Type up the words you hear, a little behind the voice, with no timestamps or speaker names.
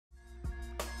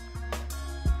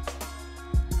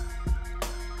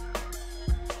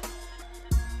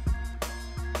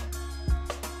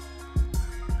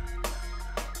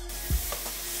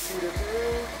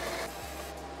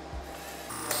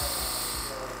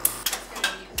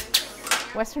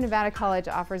Western Nevada College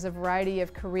offers a variety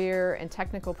of career and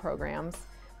technical programs,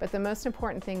 but the most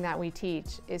important thing that we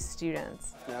teach is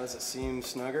students. Now does it seem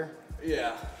snugger?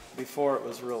 Yeah. Before it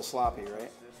was real sloppy, right?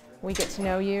 We get to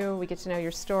know you, we get to know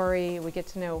your story, we get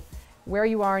to know where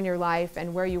you are in your life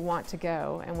and where you want to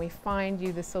go, and we find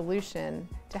you the solution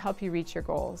to help you reach your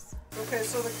goals. Okay,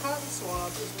 so the cotton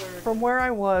swab is where... From where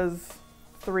I was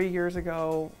 3 years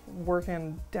ago,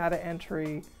 working data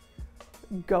entry,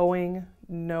 going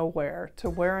nowhere, to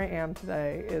where I am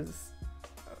today is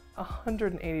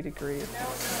 180 degrees.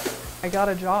 I got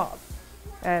a job,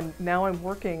 and now I'm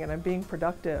working and I'm being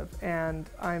productive and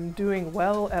I'm doing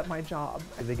well at my job.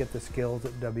 They get the skills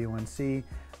at WNC,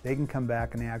 they can come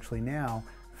back and actually now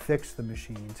fix the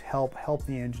machines, help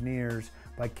the engineers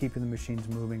by keeping the machines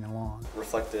moving along.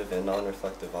 Reflective and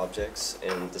non-reflective objects,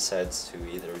 and decides to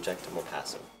either reject them or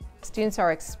pass them. Students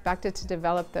are expected to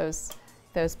develop those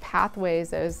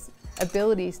pathways, those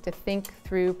abilities to think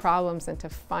through problems and to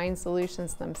find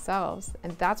solutions themselves,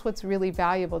 and that's what's really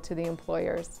valuable to the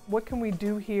employers. What can we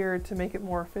do here to make it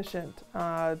more efficient,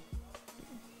 to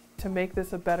make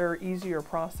this a better, easier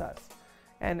process?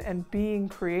 And being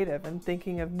creative and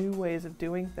thinking of new ways of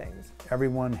doing things.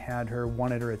 Everyone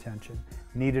wanted her attention,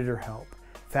 needed her help,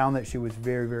 found that she was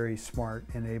very, very smart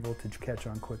and able to catch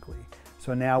on quickly.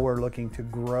 So now we're looking to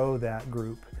grow that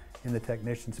group in the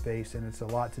technician space, and it's a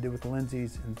lot to do with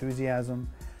Lindsay's enthusiasm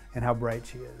and how bright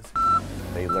she is.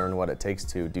 They learn what it takes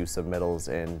to do submittals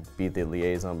and be the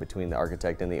liaison between the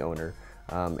architect and the owner,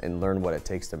 and learn what it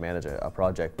takes to manage a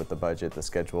project with the budget, the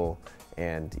schedule,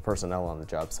 and personnel on the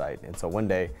job site. And so one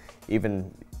day,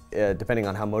 even depending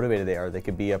on how motivated they are, they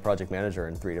could be a project manager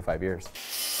in 3 to 5 years.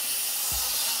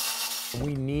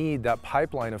 We need that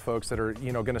pipeline of folks that are,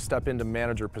 going to step into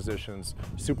manager positions,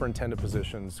 superintendent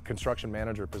positions, construction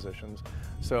manager positions.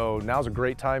 So now's a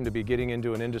great time to be getting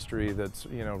into an industry that's,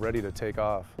 ready to take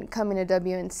off. Coming to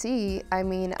WNC, I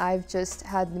mean, I've just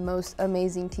had the most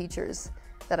amazing teachers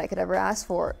that I could ever ask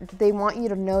for. They want you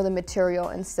to know the material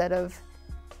instead of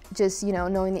just,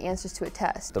 knowing the answers to a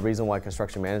test. The reason why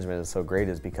construction management is so great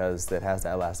is because it has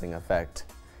that lasting effect,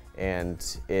 and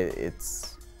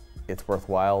it's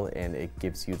worthwhile, and it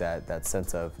gives you that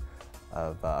sense of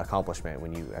accomplishment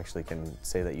when you actually can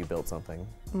say that you built something.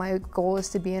 My goal is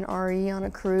to be an RE on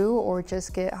a crew or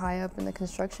just get high up in the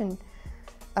construction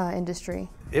industry.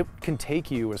 It can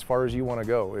take you as far as you want to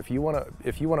go. If you want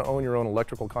to own your own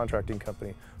electrical contracting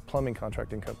company, plumbing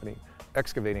contracting company,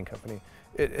 excavating company,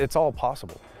 it's all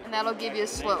possible. And that'll give you a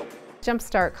slope.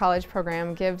 Jumpstart College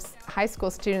program gives high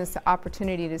school students the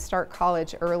opportunity to start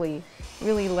college early,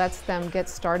 really lets them get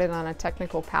started on a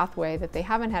technical pathway that they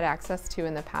haven't had access to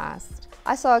in the past.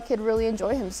 I saw a kid really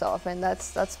enjoy himself, and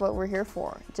that's what we're here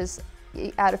for. Just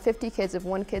out of 50 kids, if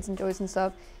one kid enjoys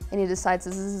himself and he decides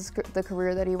this is the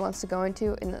career that he wants to go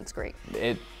into, and that's great.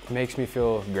 It makes me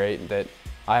feel great that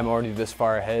I'm already this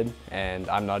far ahead and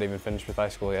I'm not even finished with high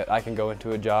school yet. I can go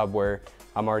into a job where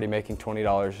I'm already making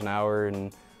 $20 an hour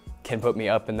and can put me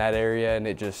up in that area, and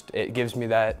it gives me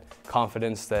that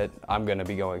confidence that I'm going to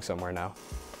be going somewhere now.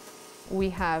 We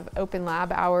have open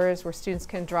lab hours where students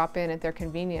can drop in at their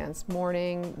convenience,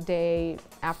 morning, day,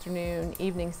 afternoon,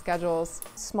 evening schedules.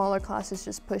 Smaller classes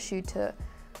just push you to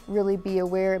really be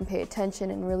aware and pay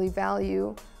attention and really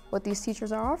value what these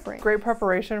teachers are offering. Great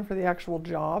preparation for the actual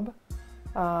job.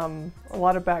 A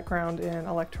lot of background in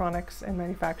electronics and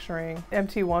manufacturing.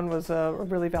 MT1 was a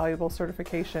really valuable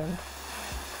certification.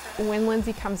 When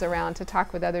Lindsay comes around to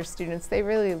talk with other students, they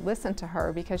really listen to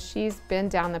her because she's been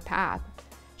down the path.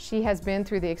 She has been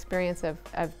through the experience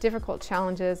of difficult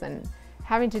challenges and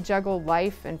having to juggle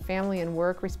life and family and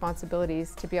work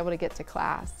responsibilities to be able to get to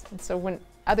class. And so when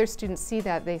other students see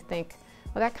that, they think,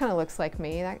 well, that kind of looks like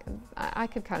me. I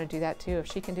could kind of do that too. If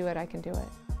she can do it, I can do it.